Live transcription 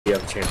You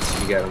have a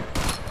chance. You got him.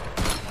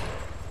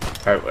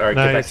 Alright,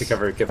 Nice. get back to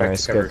cover. Get back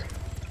to cover. Good.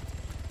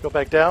 Go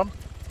back down?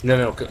 No,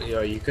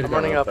 you could have I'm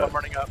running up, but... I'm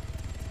running up.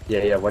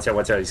 Yeah, watch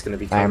out. He's gonna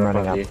be I am coming up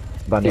running on up. you.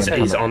 Bunny,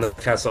 He's on the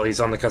castle. He's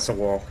on the castle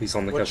wall.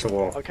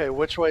 Okay,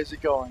 which way is he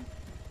going?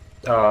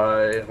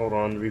 Hold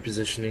on.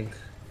 Repositioning.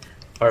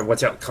 Alright,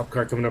 watch out. Cop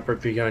car coming up right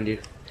behind you.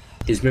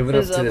 He's moving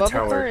up to the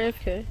tower. Car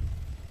AFK?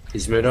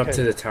 He's moving up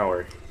to the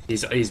tower.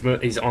 He's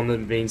on the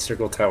main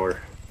circle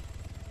tower.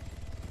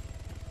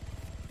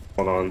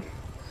 Hold on.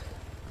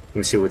 Let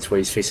me see which way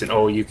he's facing.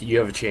 Oh, you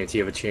have a chance.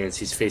 You have a chance.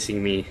 He's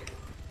facing me.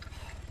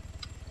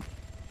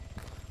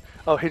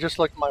 Oh, he just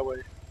looked my way.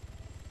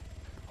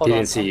 He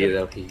didn't see you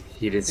though. He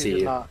didn't see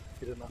you.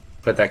 He did not.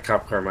 But that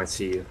cop car might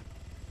see you.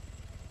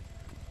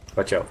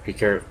 Watch out. Be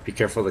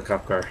careful of the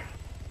cop car.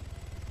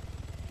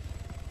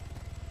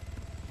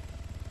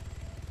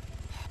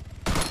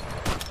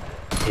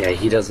 Yeah,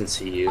 he doesn't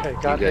see you. Okay,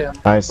 got him.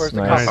 Nice, Where's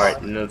the nice. cop car?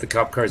 Alright, no, the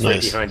cop car's right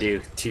behind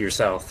you, to your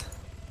south.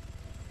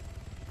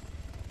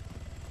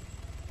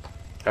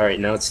 Alright,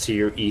 now it's to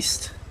your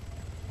east.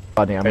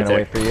 Bunny, I'm Right gonna there.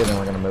 wait for you, then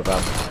we're gonna move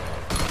up.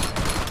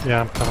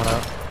 Yeah, I'm coming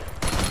up.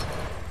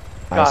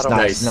 Nice, Got him.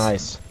 nice, Nice.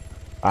 nice.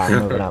 Alright, I'm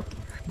moving up.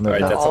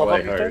 Alright, that's all I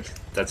of them, you heard. think?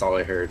 That's all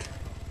I heard.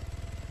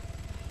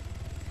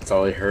 That's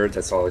all I heard,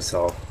 that's all I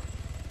saw.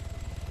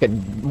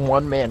 Good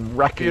one-man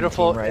wrecking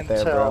Beautiful team right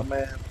intel, there, bro.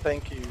 man.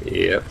 Thank you.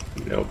 Yep,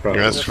 no problem.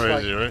 That's It's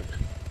crazy, like- right?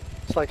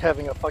 It's like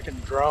having a fucking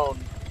drone.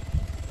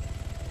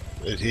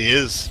 He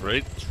is,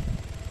 right?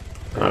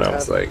 I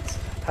was like,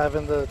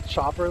 Having the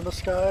chopper in the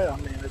sky, I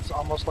mean, it's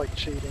almost like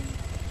cheating.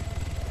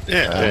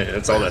 Yeah.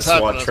 it's all that It's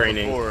happened SWAT to us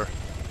training. before.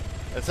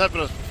 It's happened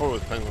to us before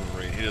with Penguin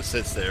Marine. He just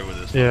sits there with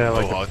his Yeah,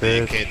 like a mohawk that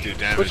you bitch. can't do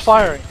damage. Who's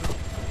firing?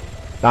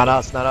 Not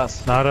us, not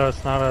us. Not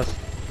us, not us.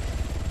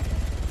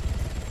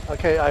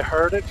 Okay, I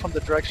heard it from the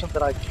direction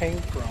that I came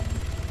from.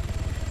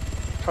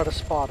 Try to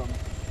spot him.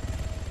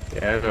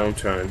 Yeah, I know, I'm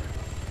trying.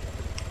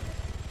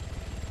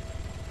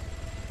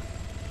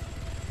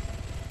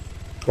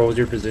 What was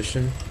your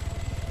position?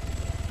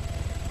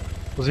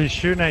 Was he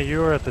shooting at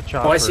you or at the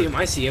chopper? Oh, I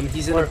see him.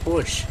 He's in a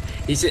bush.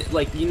 He's at,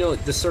 like, you know,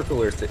 the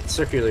circular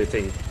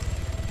thing.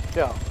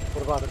 Yeah,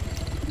 what about it?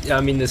 Yeah,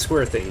 I mean the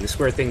square thing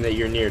that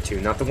you're near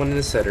to, not the one in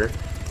the center,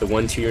 the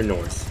one to your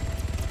north.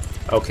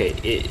 Okay,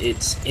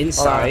 it's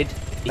inside.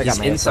 I got He's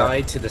my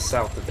inside to the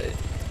south of it.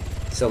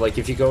 So, like,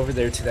 if you go over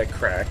there to that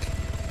crack,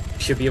 you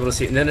should be able to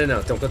see it. No,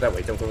 don't go that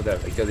way. Don't go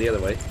that way. Go the other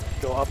way.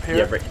 Go up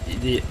here?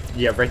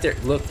 Yeah, right there.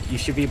 Look, you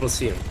should be able to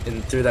see him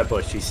in through that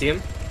bush. You see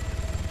him?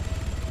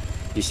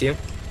 You see him?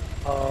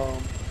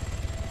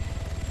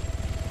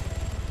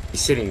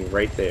 He's sitting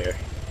right there.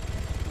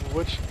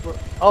 Which?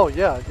 Oh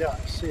yeah,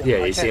 I see him. Yeah,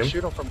 I you see can't him?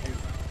 shoot him from here.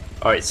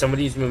 All right,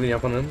 somebody's moving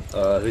up on him.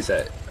 Who's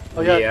that?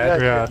 Oh yeah,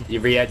 Riyadh.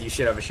 Riyadh, you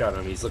should have a shot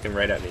on him. He's looking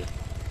right at me.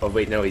 Oh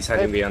wait, no, he's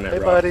hiding behind that Hey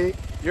rock. buddy,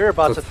 you're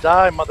about to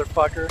die,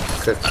 motherfucker.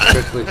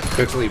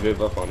 Quickly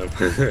move up on him.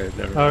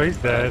 Never Oh, mind. he's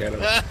dead. I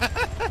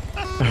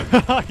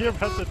got him. You're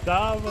about to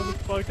die,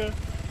 motherfucker.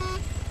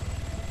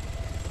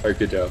 Alright,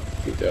 good job.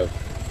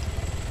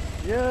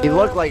 Yeah. He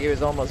looked like he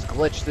was almost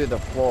glitched through the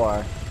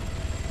floor.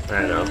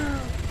 I know.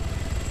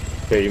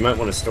 Here, you might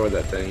want to store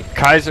that thing.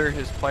 Kaiser,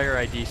 his player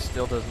ID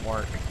still doesn't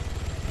work.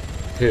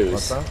 Whose?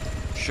 What's up?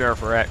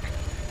 Sheriff Wreck.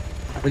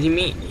 What do you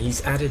mean?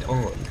 He's added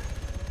on.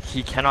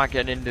 He cannot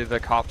get into the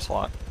cop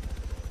slot.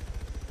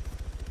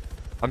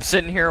 I'm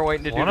sitting here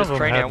waiting to One do of this them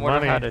training. I had would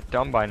have money. had it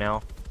done by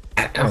now.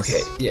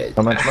 Okay, yeah.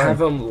 How much have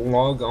him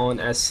log on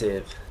as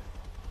Civ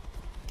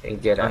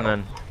and get out.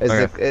 And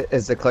then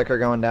Is the clicker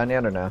going down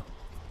yet or no?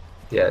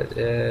 Yeah.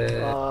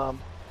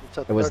 It's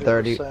at It was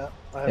 30 30%.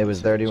 I it haven't was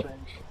seen 30 change.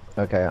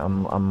 Okay,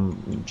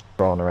 I'm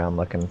crawling around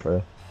looking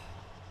for.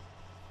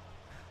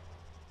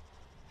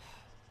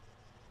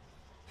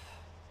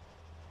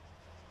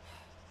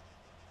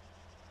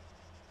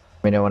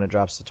 Let me know when it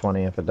drops to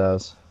 20 if it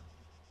does.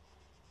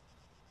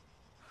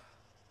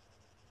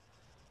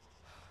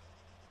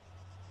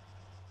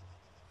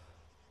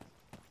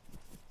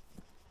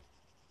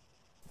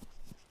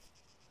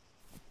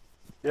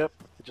 Yep,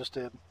 it just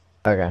did.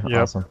 Okay,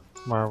 Yep. awesome.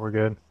 Alright, we're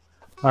good.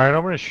 Alright,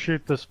 I'm gonna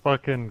shoot this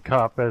fucking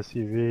cop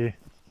SUV.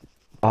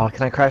 Oh,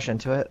 can I crash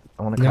into it?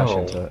 I want to crash No,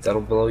 into it.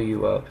 that'll blow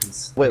you up.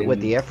 Wait, with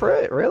the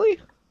Ifrit? Really?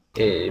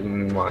 It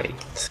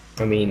might.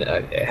 I mean,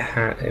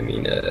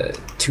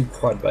 two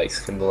quad bikes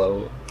can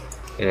blow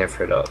an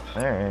effort up.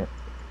 Alright.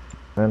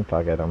 Then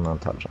fuck it, I'm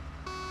not touching.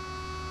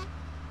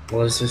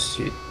 Well, let's just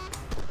shoot.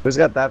 Who's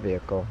got that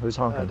vehicle? Who's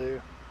I honking?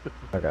 do.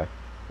 Okay.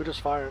 Who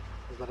just fired?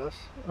 Is that us?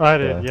 I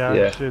did, yeah,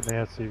 Yeah. I'm shooting the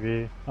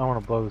SUV. I wanna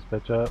blow this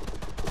bitch up.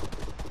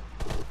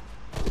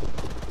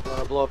 You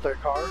wanna blow up their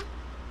car?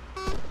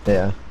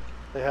 Yeah.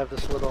 They have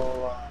this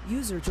little,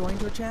 User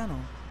joined your channel.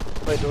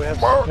 wait, do we have...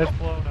 It's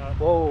blown up.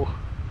 Whoa.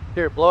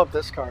 Here, blow up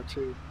this car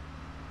too.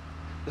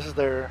 This is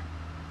their...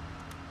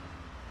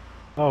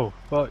 Oh,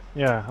 fuck,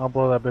 yeah, I'll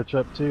blow that bitch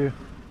up too.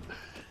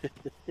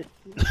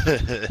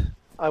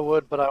 I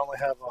would, but I only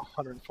have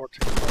 114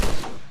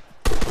 bullets.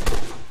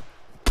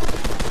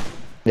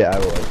 Yeah, I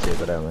would too,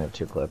 but I only have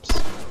 2 clips.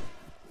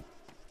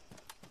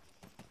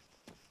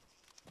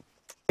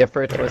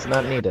 Effort was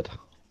not needed,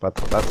 but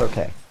that's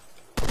okay.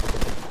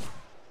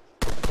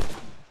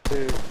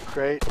 Dude,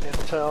 great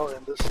intel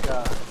in the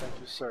sky. Thank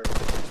you, sir.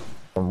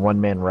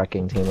 One-man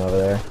wrecking team over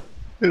there.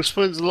 It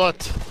explains a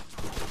lot.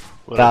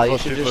 When Val, I you fought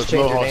should people just with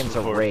change your mohawks name to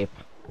before. Rape.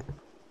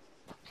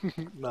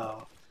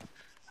 No.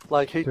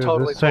 Like, he Dude,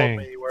 totally this told thing-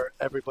 me where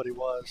everybody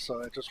was, so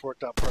it just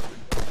worked out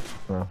perfectly.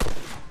 Oh.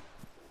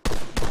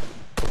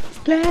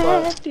 But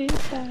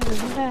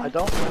I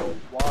don't know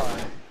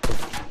why.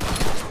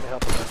 Let me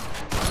help you.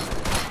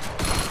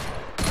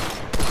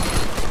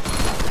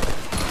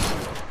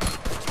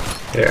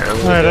 Here, I'm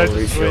Alright, I gonna go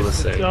just refuel this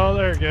wasted. thing. Oh,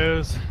 there it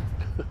goes.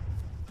 I'm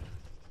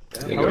I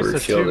gonna go wasted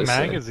refuel 2 this thing.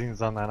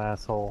 magazines on that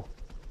asshole.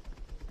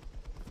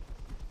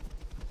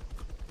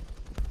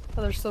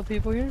 Are there still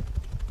people here?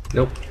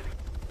 Nope.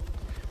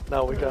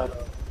 No, we got.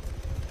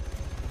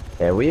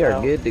 Yeah, we are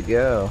Now- good to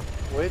go.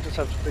 We just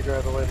have to figure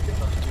out a way to get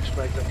those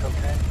douchebags that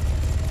cocaine.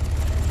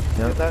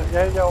 Yep. Get that,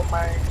 yeah, yo,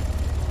 man.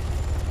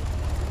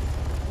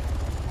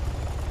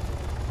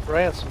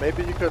 Rance,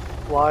 maybe you could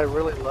fly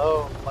really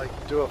low, like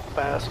do a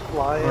fast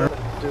fly-in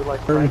and do like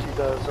Frankie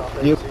does on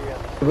the Yep. Z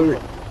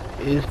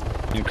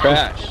and You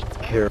crash.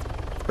 Here,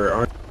 for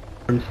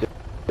arm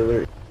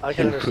killer. I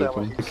can understand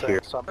what Here. he's saying,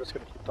 so I'm just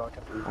gonna keep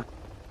talking.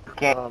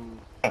 Can't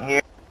hear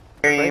you.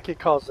 Frankie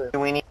calls it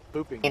Do we need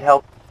booping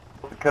help?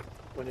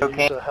 when you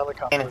cocaine use a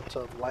helicopter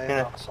to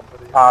land on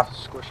somebody and Possible.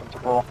 squish them to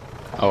death. Well,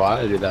 Oh,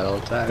 I do that all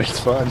the time. It's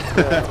fun.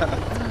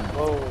 Yeah.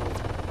 Whoa,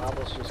 I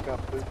almost just got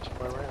booped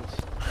by Rance.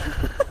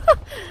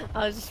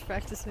 I was just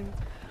practicing.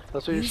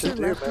 That's what you User should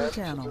do, left your man. You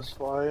channel. should just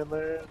fly in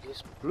there,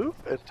 just bloop,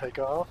 and take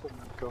off, and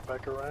then go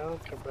back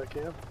around, come back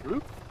in,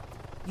 bloop.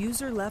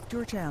 User left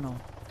your channel.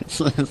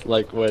 It's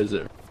like, what is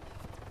it?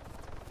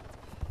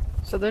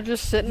 So they're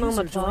just sitting on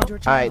the User joined top? your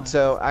channel. Alright,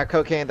 so at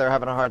Cocaine, they're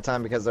having a hard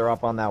time because they're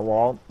up on that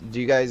wall. Do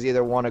you guys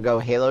either want to go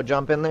Halo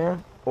jump in there,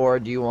 or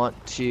do you want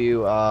to,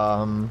 you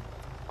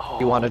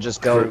want to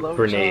just go... Halo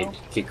Grenade.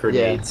 jump? Get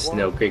grenades. Yeah.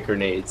 No, get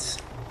grenades.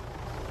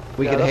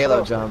 We Yeah, could that's what I Halo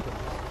was jump.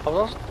 I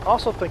was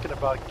also thinking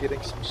about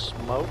getting some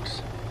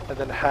smokes, and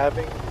then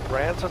having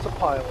Rance as a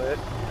pilot.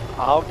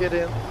 I'll get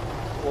in,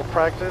 we'll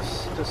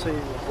practice to see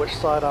which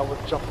side I would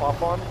jump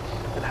off on,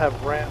 and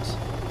have Rance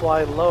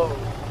fly low,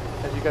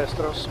 and you guys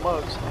throw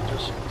smokes, and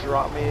just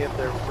drop me in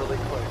there really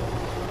quick.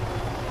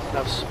 And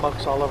have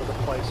smokes all over the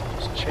place, and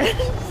just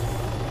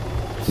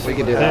chase. We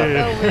could do Dude, that.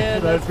 Oh,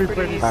 man, that'd that's be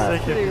pretty- pretty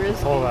Alright. sick if pretty you could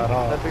risky. pull that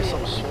off. That'd be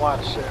some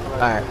SWAT shit right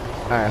Alright,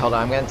 alright, hold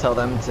on. I'm gonna tell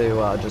them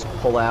to just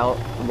pull out.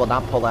 Well,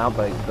 not pull out,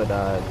 but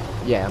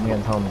yeah, I'm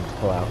gonna tell them to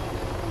pull out.